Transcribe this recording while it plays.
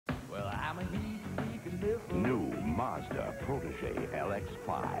New Mazda Protege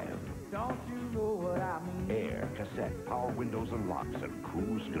LX5. Don't you know what I mean? Air, cassette, power windows and locks, and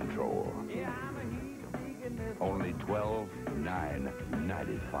cruise control. Yeah, I'm a heat-seeking miss. Only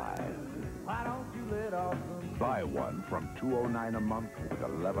 $12,995. Why don't you let off some? Buy one from $209 a month with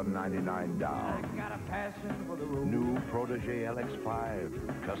 $11.99 down. I got a passion for the road. New Protege LX5,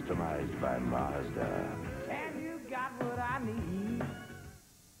 customized by Mazda. And you got what I need.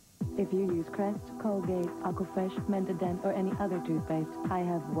 If you use Crest, Colgate, Aquafresh, Mentadent, or any other toothpaste, I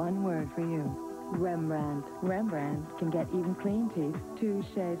have one word for you. Rembrandt. Rembrandt can get even clean teeth 2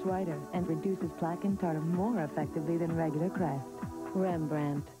 shades whiter and reduces plaque and tartar more effectively than regular Crest.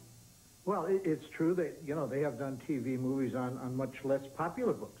 Rembrandt. Well, it's true that, you know, they have done TV movies on much less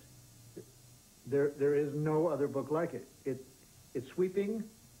popular books. There is no other book like it. It's sweeping,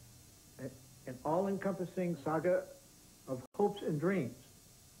 an all-encompassing saga of hopes and dreams.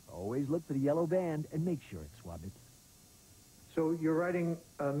 Always look for the yellow band and make sure it's Swabits. So you're writing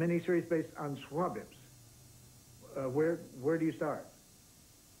a miniseries based on Swabits. Where do you start?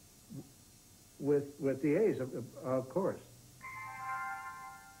 With the A's, of course.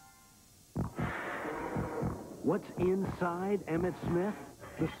 What's inside Emmitt Smith?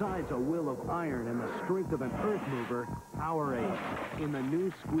 Besides a will of iron and the strength of an earth mover, Powerade in the new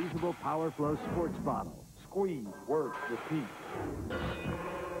squeezable Power Flow sports bottle. Squeeze, work, repeat.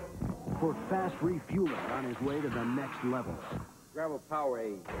 For fast refueling on his way to the next level. Grab a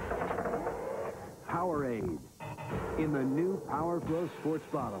Powerade. Powerade in the new Power Flow sports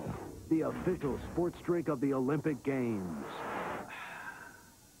bottle. The official sports drink of the Olympic Games.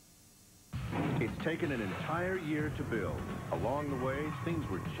 It's taken an entire year to build. Along the way, things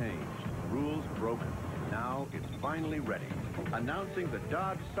were changed, rules broken. Now it's finally ready. Announcing the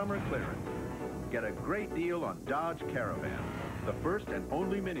Dodge Summer Clearance. Get a great deal on Dodge Caravan, the first and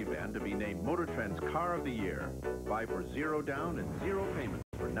only minivan to be named Motor Trend's Car of the Year. Buy for 0 down and 0 payments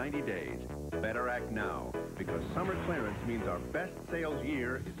for 90 days. Better act now, because summer clearance means our best sales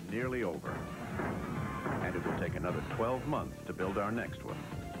year is nearly over. And it will take another 12 months to build our next one.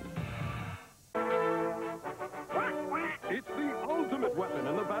 It's the ultimate weapon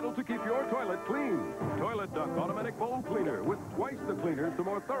in the battle to keep your toilet clean. Toilet Duck Automatic Bowl Cleaner with twice the cleaners to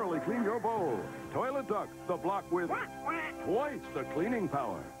more thoroughly clean your bowl. Toilet Duck, the block with twice the cleaning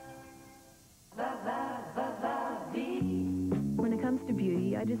power. When it comes to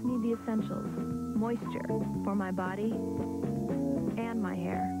beauty, I just need the essentials. Moisture for my body and my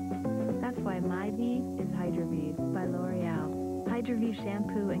hair. That's why my V is Hydra V by L'Oreal. Hydra V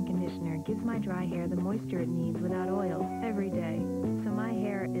shampoo and conditioner gives my dry hair the moisture it needs without oil every day. So my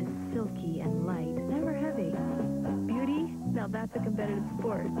hair is silky and light, never heavy. Beauty? Now that's a competitive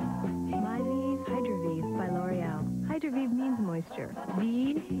sport. My V's Hydra V by L'Oreal. Hydra V means moisture.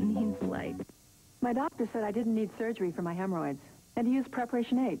 V means light. My doctor said I didn't need surgery for my hemorrhoids and to use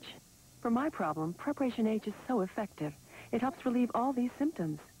Preparation H. For my problem, Preparation H is so effective. It helps relieve all these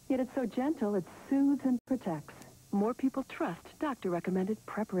symptoms. Yet it's so gentle, it soothes and protects. More people trust doctor-recommended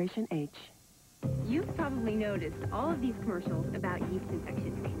Preparation H. You've probably noticed all of these commercials about yeast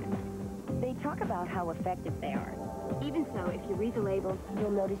infection treatments. They talk about how effective they are. Even so, if you read the labels,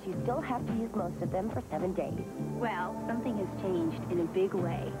 You'll notice you still have to use most of them for 7 days. well, something has changed in a big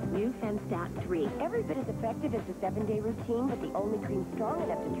way. New Femstat 3. Every bit as effective as the 7-day routine, but the only cream strong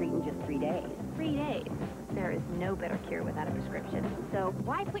enough to treat in just 3 days. 3 days. There is no better cure without a prescription. So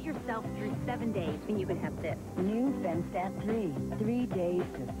why put yourself through 7 days when you can have this? New Femstat 3. 3 days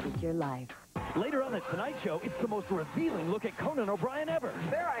to fit your life. Later on the Tonight Show, it's the most revealing look at Conan O'Brien ever.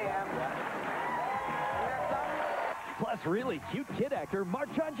 There I am. Plus, really cute kid actor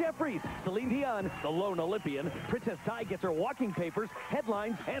Mark-John Jeffries, Celine Dion, the lone Olympian, Princess Di gets her walking papers,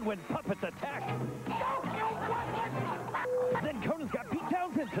 headlines, and when puppets attack. Then Conan's got Pete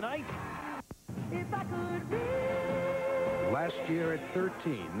Townsend tonight. If I could be. Last year at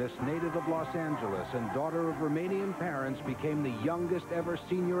 13, this native of Los Angeles and daughter of Romanian parents became the youngest ever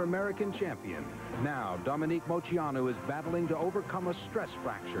senior American champion. Now, Dominique Moceanu is battling to overcome a stress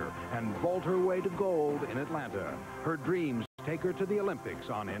fracture and vault her way to gold in Atlanta. Her dreams take her to the Olympics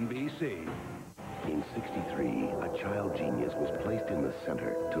on NBC. In '63, a child genius was placed in the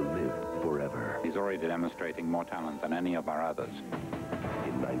center to live forever. He's already demonstrating more talent than any of our others.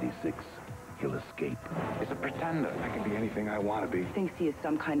 In '96, he'll escape. He's a pretender. I can be anything I want to be. Thinks he is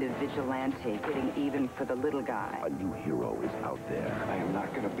some kind of vigilante, getting even for the little guy. A new hero is out there. I am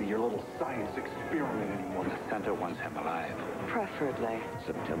not going to be your little science experiment anymore. The center wants him alive. Preferably.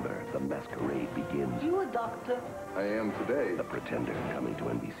 September, the masquerade begins. You a doctor? I am today. The Pretender, coming to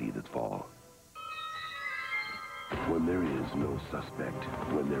NBC this fall. When there is no suspect,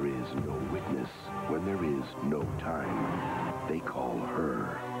 when there is no witness, when there is no time, they call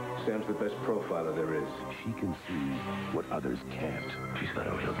her. Sam's the best profiler there is. She can see what others can't. She's got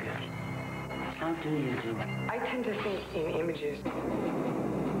a real gift. How do you do it? I tend to think in images.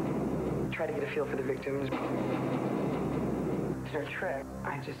 Try to get a feel for the victims. It's her trick.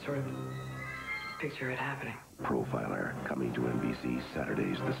 I just sort of picture it happening. Profiler, coming to NBC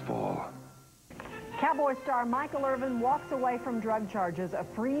Saturdays this fall. Cowboy star Michael Irvin walks away from drug charges, a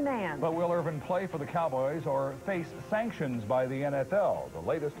free man. But will Irvin play for the Cowboys or face sanctions by the NFL? The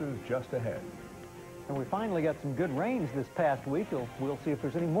latest is just ahead. And we finally got some good rains this past week. We'll see if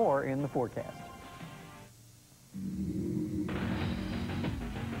there's any more in the forecast.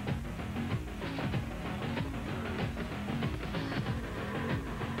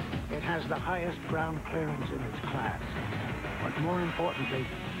 It has the highest ground clearance in its class. But more importantly,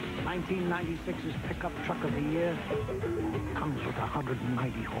 1996's pickup truck of the year comes with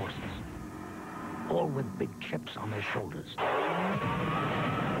 190 horses, all with big chips on their shoulders.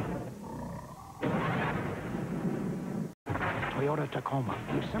 Toyota Tacoma.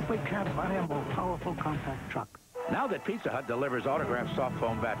 You simply can't find a more powerful compact truck. Now that Pizza Hut delivers autographed soft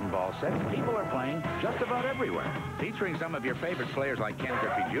foam bat and ball sets, people are playing just about everywhere. Featuring some of your favorite players like Ken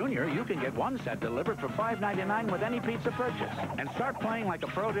Griffey Jr., you can get one set delivered for $5.99 with any pizza purchase. And start playing like a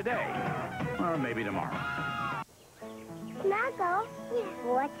pro today. Or maybe tomorrow. Snuggle,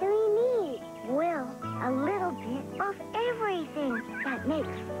 what do we need? Well, a little bit of everything that makes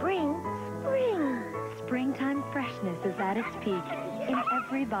spring, spring. Springtime freshness is at its peak in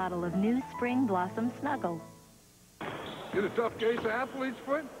every bottle of new Spring Blossom Snuggle. Get a tough case of athlete's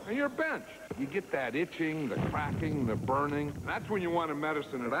foot, and you're benched. You get that itching, the cracking, the burning. That's when you want a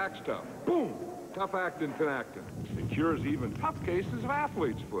medicine that acts tough. Boom! Tough Actin Tenactin. It cures even tough cases of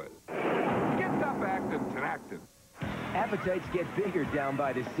athlete's foot. Get Tough Actin Tenactin. Appetites get bigger down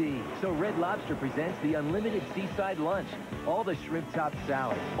by the sea, so Red Lobster presents the unlimited seaside lunch. All the shrimp-topped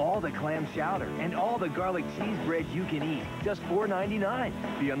salad, all the clam chowder, and all the garlic cheese bread you can eat. Just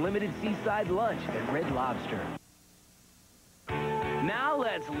 $4.99. The unlimited seaside lunch at Red Lobster. Now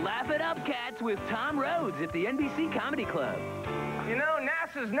let's laugh it up, cats, with Tom Rhodes at the NBC Comedy Club. You know,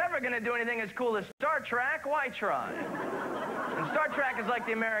 NASA's never going to do anything as cool as Star Trek. Why try? And Star Trek is like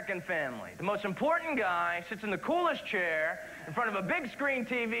the American family. The most important guy sits in the coolest chair in front of a big screen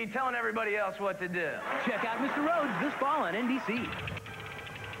TV telling everybody else what to do. Check out Mr. Rhodes this fall on NBC.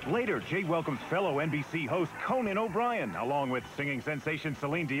 Later, Jay welcomes fellow NBC host Conan O'Brien, along with singing sensation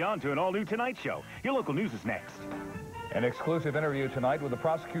Celine Dion, to an all-new Tonight Show. Your local news is next. An exclusive interview tonight with the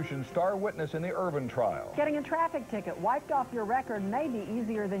prosecution's star witness in the Irvin trial. Getting a traffic ticket wiped off your record may be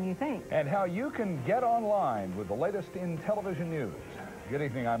easier than you think. And how you can get online with the latest in television news. Good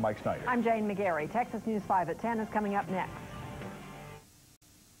evening, I'm Mike Snyder. I'm Jane McGarry. Texas News 5 at 10 is coming up next.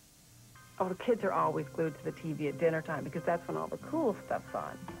 Oh, the kids are always glued to the TV at dinner time because that's when all the cool stuff's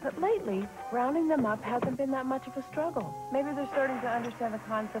on. But lately, rounding them up hasn't been that much of a struggle. Maybe they're starting to understand the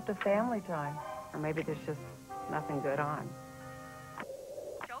concept of family time. Or maybe there's just nothing good on.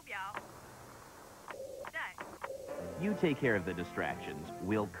 You take care of the distractions.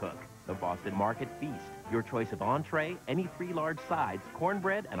 We'll cook. The Boston Market Feast. Your choice of entree, any 3 large sides,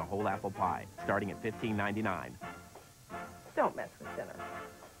 cornbread, and a whole apple pie, starting at $15.99. Don't mess with dinner.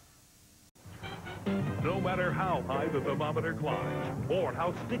 No matter how high the thermometer climbs or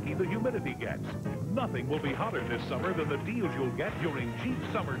how sticky the humidity gets, nothing will be hotter this summer than the deals you'll get during Jeep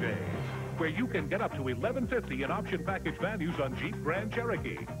Summer Days, where you can get up to $1,150 in option package values on Jeep Grand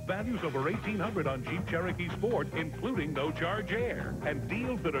Cherokee, values over $1,800 on Jeep Cherokee Sport, including no-charge air, and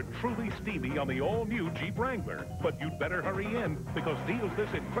deals that are truly steamy on the all-new Jeep Wrangler. But you'd better hurry in, because deals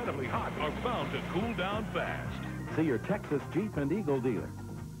this incredibly hot are bound to cool down fast. See your Texas Jeep and Eagle dealer.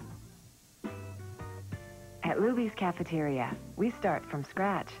 At Luby's Cafeteria, we start from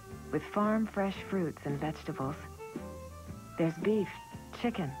scratch with farm-fresh fruits and vegetables. There's beef,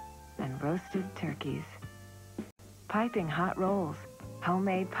 chicken, and roasted turkeys. Piping hot rolls,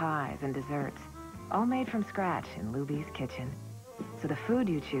 homemade pies and desserts, all made from scratch in Luby's kitchen. So the food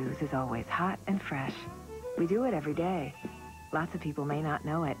you choose is always hot and fresh. We do it every day. Lots of people may not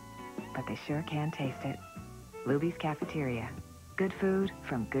know it, but they sure can taste it. Luby's Cafeteria. Good food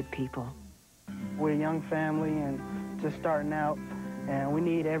from good people. We're a young family and just starting out, and we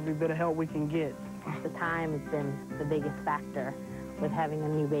need every bit of help we can get. The time has been the biggest factor with having a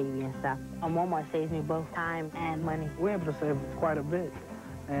new baby and stuff. Walmart saves me both time and money. We're able to save quite a bit,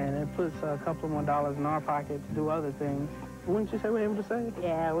 and it puts a couple more dollars in our pocket to do other things. Wouldn't you say we're able to save?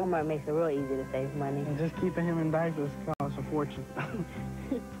 Yeah, Walmart makes it real easy to save money. And just keeping him in diapers costs a fortune.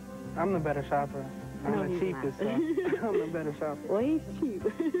 I'm the better shopper. I'm No, the he's cheapest, not. so I'm the better shopper. Well, he's cheap.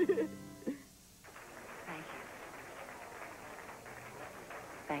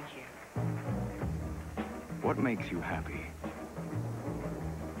 Thank you. What makes you happy?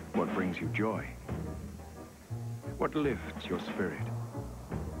 What brings you joy? What lifts your spirit?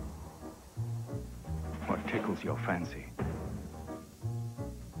 What tickles your fancy?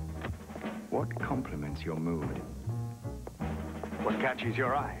 What complements your mood? What catches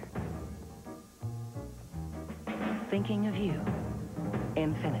your eye? Thinking of you.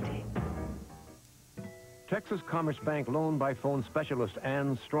 Infinity. Texas Commerce Bank loan by phone specialist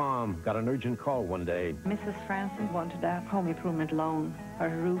Ann Strom got an urgent call one day. Mrs. Franson wanted a home improvement loan. Her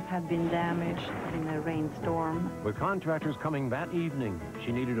roof had been damaged in a rainstorm. With contractors coming that evening,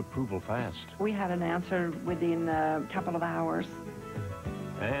 she needed approval fast. We had an answer within a couple of hours.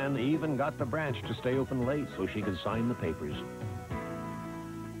 Ann even got the branch to stay open late so she could sign the papers.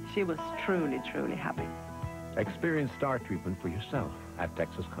 She was truly, truly happy. Experience STAR treatment for yourself at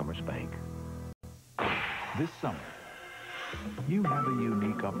Texas Commerce Bank. This summer, you have a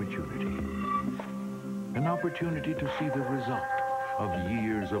unique opportunity. An opportunity to see the result of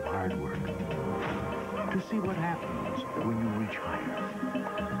years of hard work. To see what happens when you reach higher,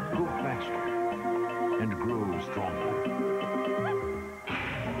 go faster, and grow stronger.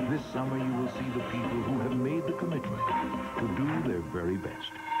 This summer, you will see the people who have made the commitment to do their very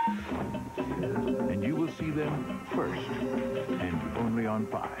best. And you will see them first, and only on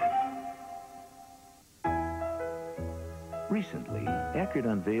 5. Recently, Eckerd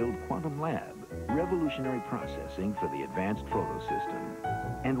unveiled Quantum Lab, revolutionary processing for the advanced photo system.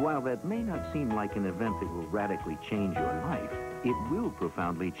 And while that may not seem like an event that will radically change your life, it will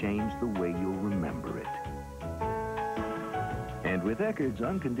profoundly change the way you'll remember it. And with Eckerd's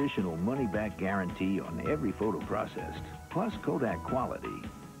unconditional money-back guarantee on every photo processed, plus Kodak quality,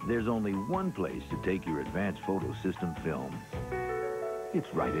 there's only one place to take your advanced photo system film.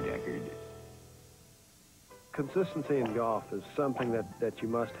 It's right at Eckerd. Consistency in golf is something that you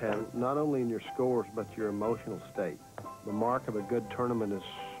must have, not only in your scores, but your emotional state. The mark of a good tournament is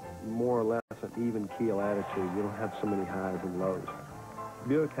more or less an even keel attitude. You don't have so many highs and lows.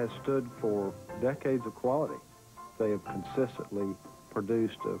 Buick has stood for decades of quality. They have consistently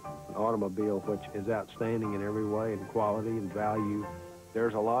produced an automobile which is outstanding in every way, in quality and value.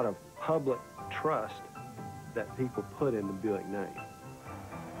 There's a lot of public trust that people put in the Buick name.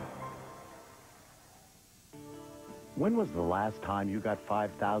 When was the last time you got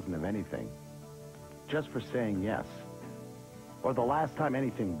 5,000 of anything just for saying yes? Or the last time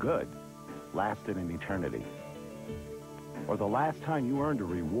anything good lasted an eternity? Or the last time you earned a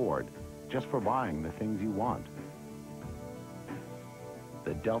reward just for buying the things you want?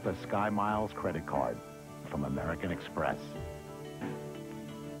 The Delta Sky Miles credit card from American Express.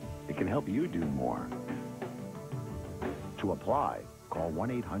 It can help you do more. To apply, call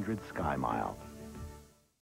 1-800-SKY-MILE.